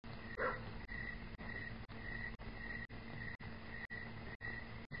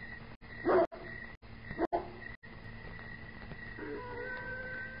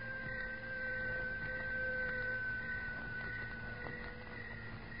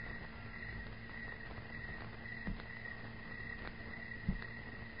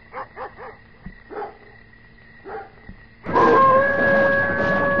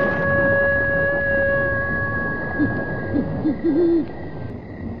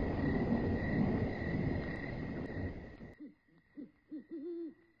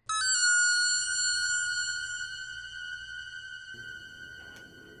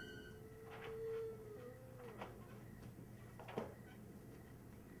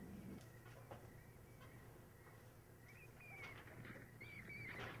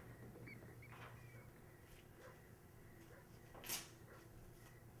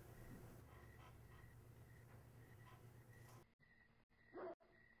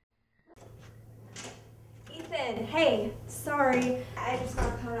Ethan, hey, sorry. I just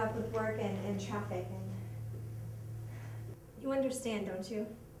got caught up with work and traffic. And you understand, don't you?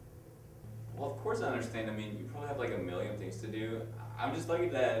 Well, of course I understand. I mean, you probably have like a million things to do. I'm just lucky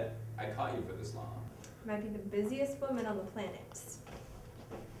that I caught you for this long. You might be the busiest woman on the planet.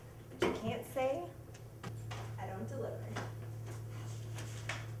 But you can't say I don't deliver.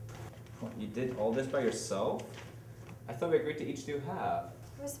 What, you did all this by yourself? I thought we agreed to each do half.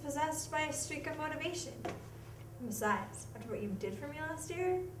 I was possessed by a streak of motivation. And besides, after what you did for me last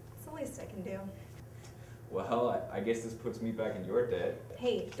year, it's the least I can do. Well, I guess this puts me back in your debt.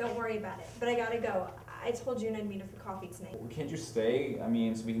 Hey, don't worry about it. But I gotta go. I told June I'd meet her for coffee tonight. Well, can't you stay? I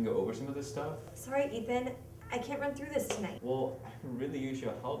mean, so we can go over some of this stuff? Sorry, Ethan. I can't run through this tonight. Well, I can really use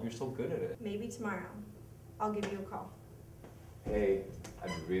your help. You're so good at it. Maybe tomorrow. I'll give you a call. Hey,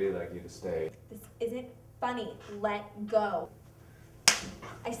 I'd really like you to stay. This isn't funny. Let go.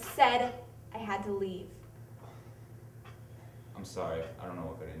 I said I had to leave. I'm sorry. I don't know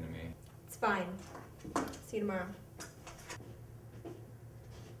what got into me. It's fine. See you tomorrow.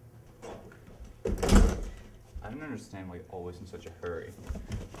 I don't understand why you're always in such a hurry.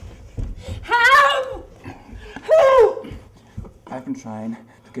 Help! I've been trying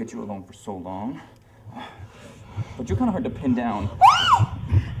to get you alone for so long, but you're kind of hard to pin down.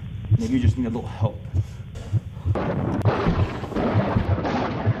 Maybe you just need a little help.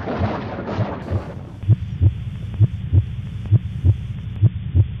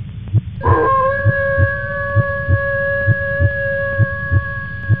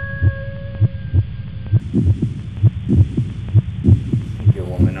 You're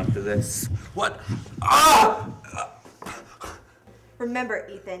woman up to this. What? Ah! Remember,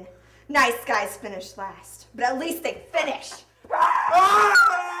 Ethan, nice guys finish last, but at least they finish.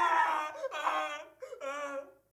 Ah!